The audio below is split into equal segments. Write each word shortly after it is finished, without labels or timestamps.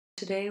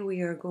Today we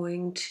are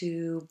going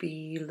to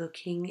be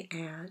looking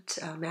at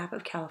a map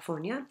of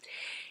California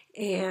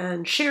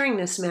and sharing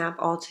this map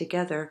all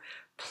together,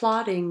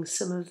 plotting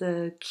some of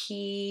the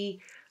key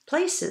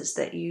places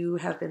that you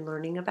have been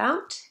learning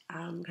about,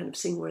 kind of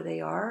seeing where they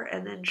are,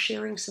 and then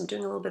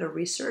doing a little bit of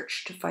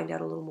research to find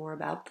out a little more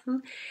about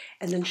them,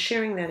 and then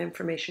sharing that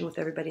information with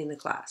everybody in the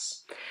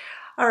class.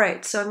 All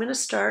right, so I'm going to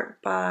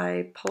start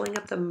by pulling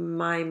up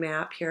my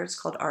map here. It's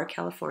called Our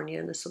California,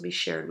 and this will be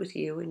shared with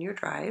you in your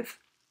drive.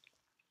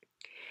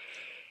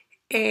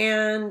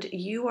 And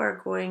you are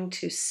going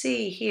to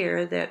see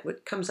here that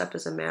what comes up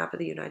as a map of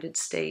the United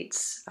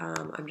States.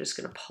 I'm just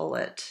going to pull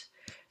it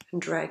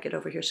and drag it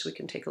over here so we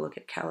can take a look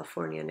at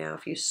California now.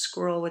 If you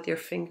scroll with your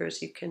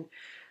fingers, you can,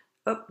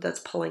 oh,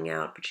 that's pulling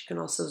out, but you can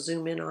also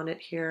zoom in on it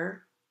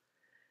here.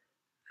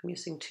 I'm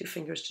using two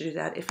fingers to do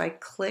that. If I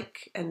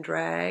click and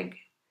drag,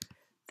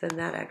 then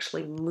that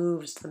actually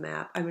moves the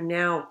map. I'm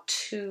now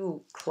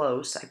too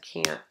close. I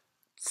can't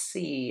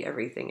see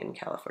everything in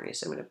California,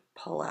 so I'm going to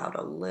pull out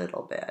a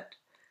little bit.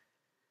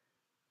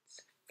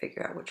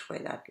 Figure out which way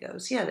that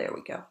goes. Yeah, there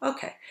we go.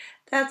 Okay,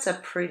 that's a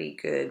pretty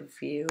good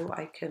view.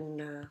 I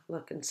can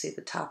look and see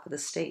the top of the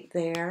state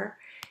there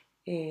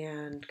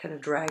and kind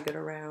of drag it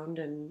around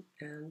and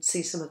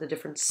see some of the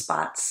different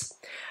spots.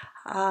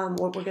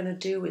 What we're going to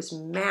do is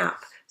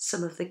map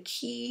some of the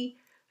key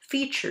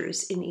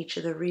features in each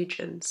of the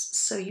regions.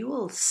 So you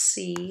will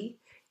see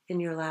in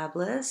your lab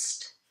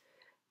list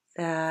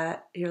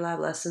that your lab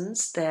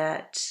lessons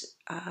that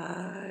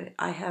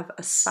I have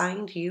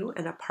assigned you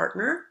and a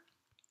partner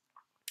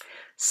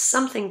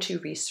something to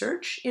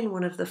research in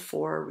one of the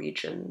 4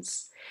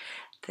 regions.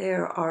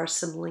 There are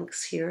some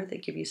links here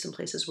that give you some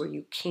places where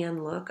you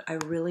can look. I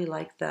really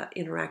like the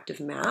interactive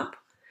map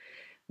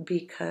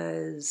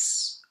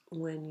because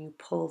when you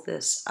pull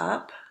this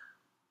up,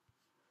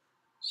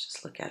 let's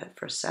just look at it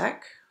for a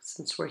sec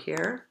since we're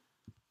here.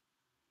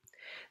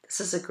 This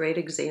is a great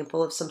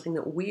example of something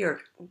that we are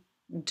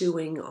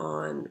doing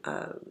on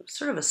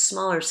sort of a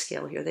smaller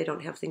scale here. They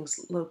don't have things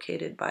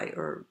located by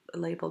or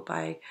labeled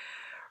by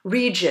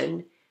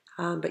region,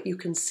 but you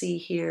can see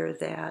here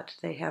that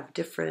they have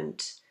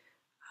different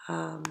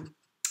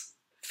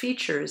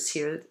features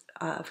here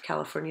of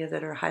California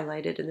that are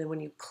highlighted, and then when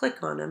you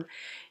click on them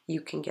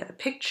you can get a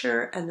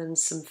picture and then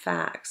some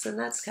facts, and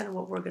that's kind of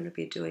what we're going to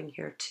be doing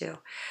here too.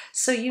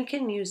 So you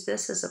can use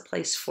this as a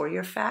place for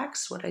your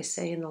facts. What I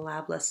say in the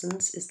lab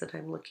lessons is that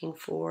I'm looking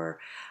for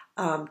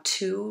 2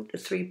 to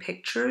 3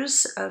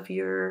 pictures of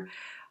your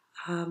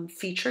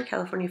feature,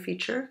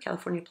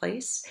 California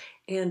place,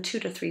 and 2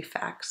 to 3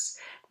 facts.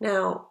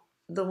 Now,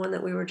 the one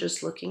that we were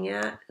just looking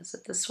at, is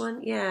it this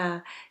one? Yeah,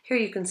 here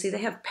you can see they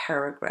have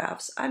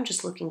paragraphs. I'm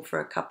just looking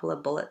for a couple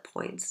of bullet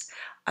points.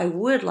 I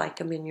would like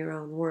them in your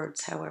own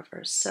words,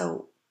 however,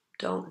 so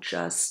don't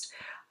just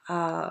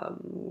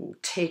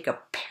take a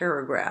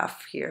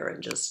paragraph here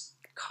and just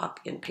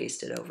copy and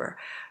paste it over.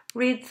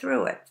 Read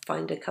through it,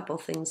 find a couple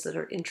things that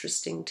are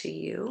interesting to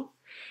you,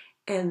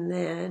 and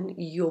then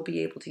you'll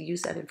be able to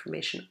use that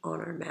information on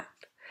our map.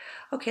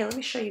 Okay, let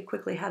me show you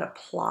quickly how to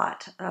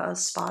plot a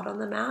spot on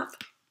the map.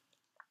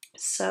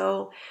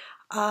 So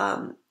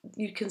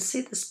you can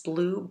see this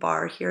blue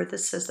bar here.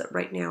 This says that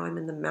right now I'm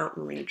in the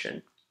mountain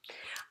region.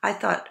 I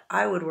thought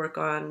I would work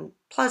on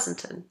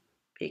Pleasanton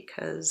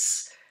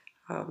because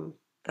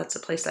that's a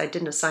place I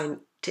didn't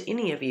assign to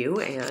any of you,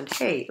 and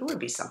hey, it would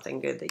be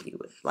something good that you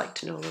would like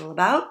to know a little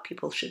about,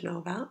 people should know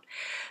about.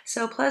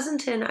 So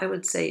Pleasanton, I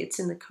would say it's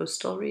in the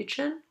coastal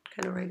region,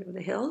 kind of right over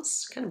the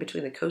hills, kind of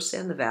between the coast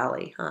and the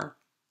valley, huh?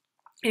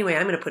 Anyway,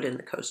 I'm going to put in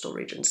the coastal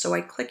region. So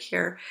I click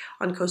here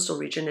on coastal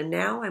region, and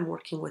now I'm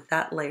working with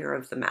that layer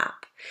of the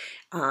map.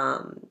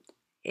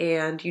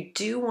 And you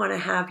do want to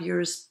have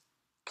yours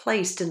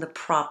placed in the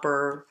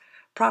proper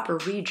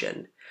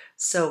region.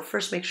 So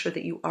first make sure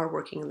that you are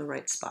working in the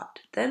right spot.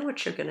 Then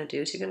what you're going to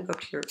do is you're going to go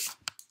up to your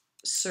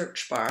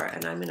search bar,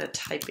 and I'm going to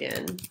type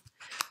in,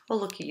 oh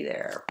looky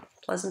there,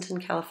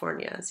 Pleasanton,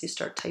 California. As you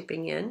start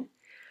typing in,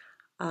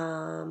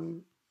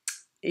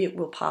 it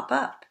will pop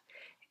up.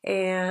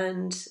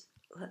 And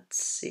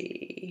let's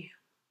see,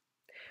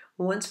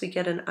 once we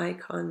get an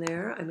icon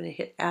there, I'm going to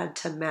hit add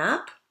to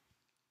map.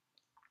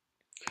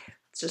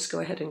 Let's just go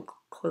ahead and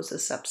close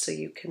this up so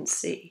you can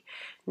see.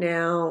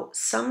 Now,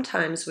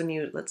 sometimes when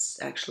you,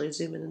 let's actually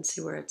zoom in and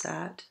see where it's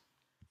at.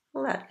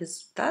 Well,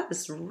 that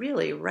is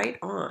really right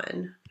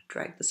on.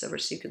 Drag this over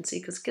so you can see,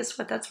 because guess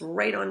what? That's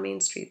right on Main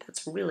Street.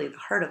 That's really the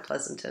heart of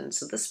Pleasanton.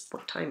 So this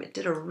time it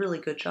did a really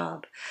good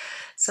job.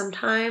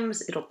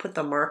 Sometimes it'll put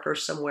the marker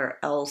somewhere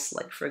else,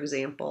 like for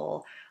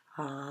example,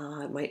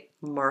 it might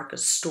mark a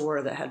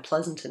store that had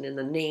Pleasanton in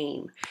the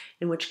name,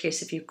 in which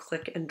case if you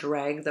click and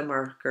drag the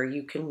marker,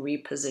 you can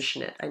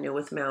reposition it. I know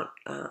with Mount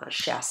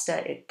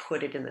Shasta, it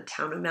put it in the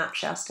town of Mount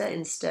Shasta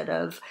instead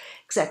of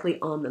exactly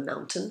on the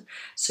mountain.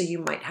 So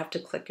you might have to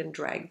click and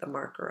drag the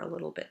marker a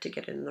little bit to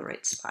get it in the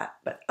right spot.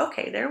 But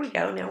okay, there we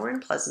go. Now we're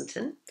in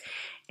Pleasanton.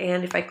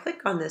 And if I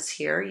click on this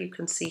here, you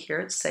can see here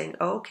it's saying,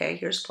 oh, okay,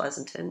 here's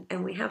Pleasanton.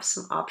 And we have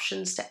some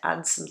options to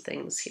add some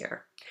things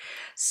here.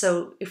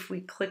 So if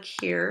we click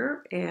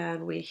here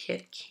and we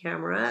hit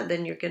camera,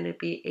 then you're going to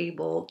be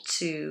able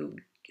to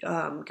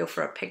go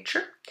for a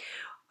picture.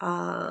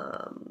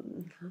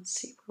 Let's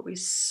see where we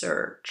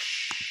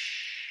search.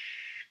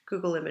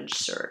 Google image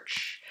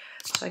search.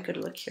 So I could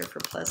look here for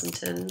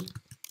Pleasanton,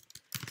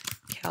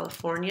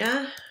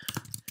 California.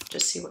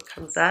 Just see what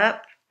comes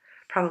up.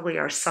 Probably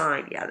our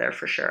sign, yeah, there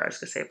for sure. I was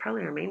gonna say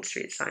probably our Main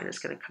Street sign is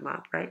gonna come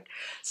up, right?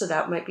 So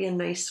that might be a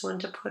nice one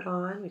to put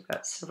on. We've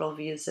got several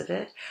views of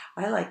it.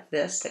 I like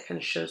this, that kind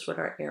of shows what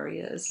our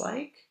area is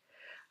like.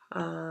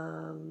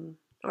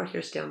 Or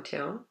here's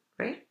downtown,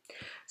 right?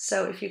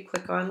 So if you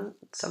click on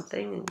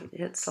something and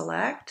hit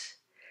select,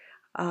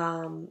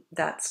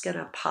 that's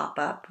gonna pop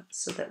up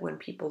so that when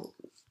people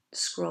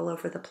scroll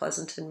over the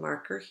Pleasanton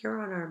marker here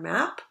on our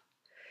map,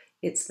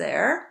 it's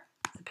there.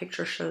 The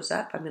picture shows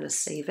up. I'm gonna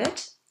save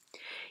it.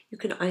 You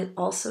can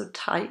also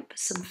type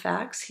some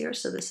facts here.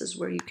 So this is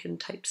where you can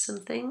type some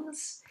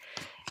things,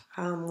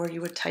 where you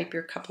would type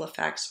your couple of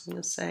facts. I'm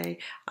going to say,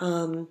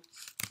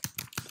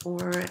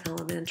 Moore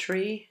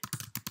Elementary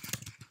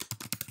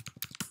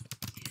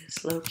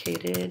is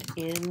located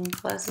in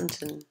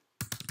Pleasanton.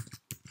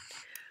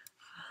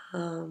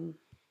 And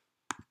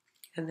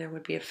there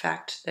would be a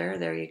fact there.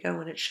 There you go,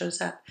 when it shows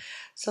up.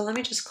 So let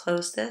me just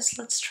close this.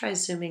 Let's try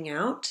zooming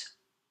out.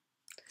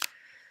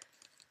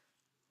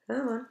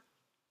 Come on.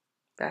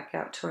 Back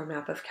out to our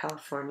map of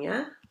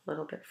California, a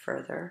little bit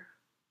further.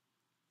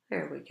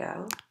 There we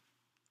go.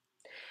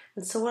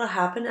 And so what will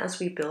happen as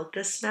we build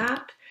this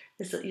map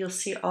is that you'll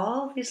see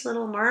all these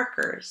little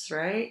markers,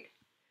 right?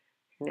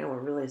 Now we're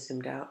really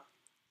zoomed out.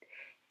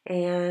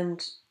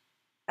 And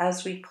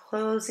as we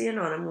close in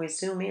on them, we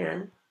zoom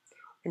in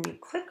and you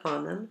click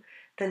on them,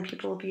 then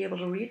people will be able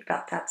to read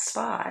about that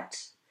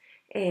spot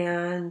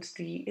and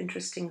the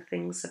interesting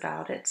things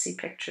about it, see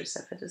pictures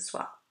of it as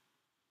well.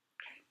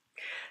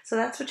 So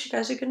that's what you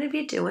guys are going to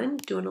be doing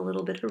a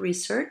little bit of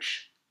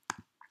research.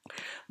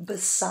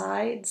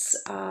 Besides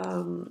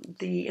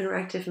the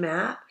interactive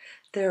map,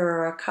 there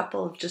are a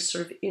couple of just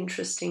sort of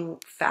interesting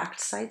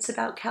fact sites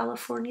about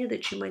California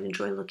that you might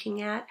enjoy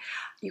looking at.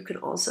 You can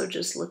also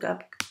just look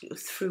up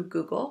through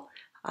Google,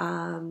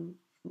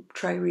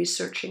 try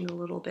researching a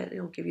little bit.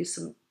 It'll give you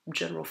some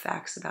general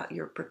facts about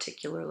your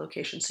particular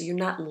location. So you're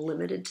not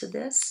limited to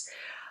this.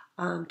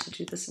 To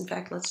do this, in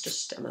fact, let's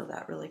just demo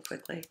that really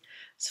quickly.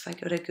 So if I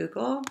go to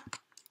Google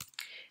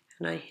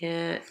and I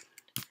hit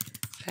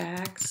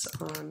facts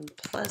on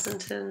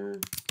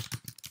Pleasanton,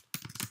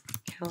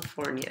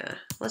 California,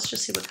 let's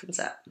just see what comes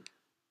up.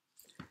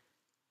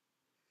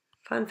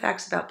 Fun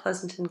facts about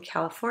Pleasanton,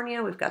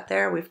 California. We've got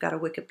there. We've got a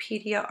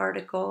Wikipedia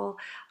article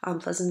on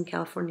Pleasanton,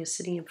 California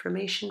city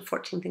information,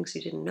 14 things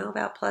you didn't know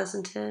about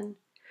Pleasanton.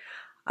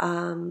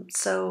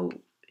 So,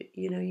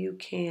 you know, you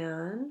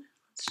can,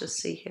 let's just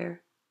see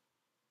here.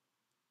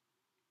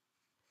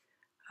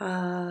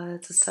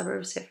 It's a suburb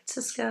of San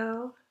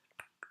Francisco,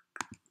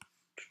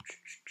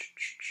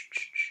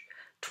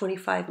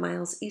 25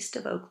 miles east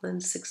of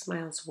Oakland, 6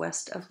 miles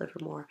west of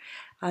Livermore.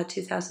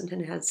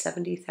 2010 had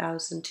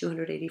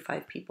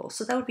 70,285 people.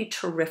 So that would be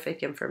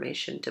terrific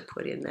information to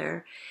put in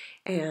there.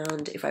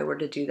 And if I were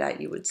to do that,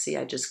 you would see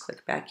I just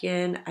click back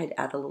in, I'd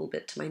add a little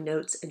bit to my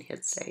notes and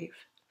hit save.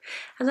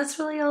 And that's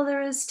really all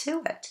there is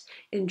to it.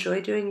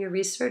 Enjoy doing your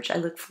research. I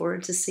look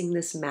forward to seeing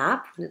this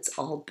map when it's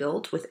all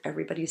built with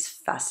everybody's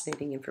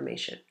fascinating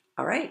information.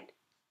 All right.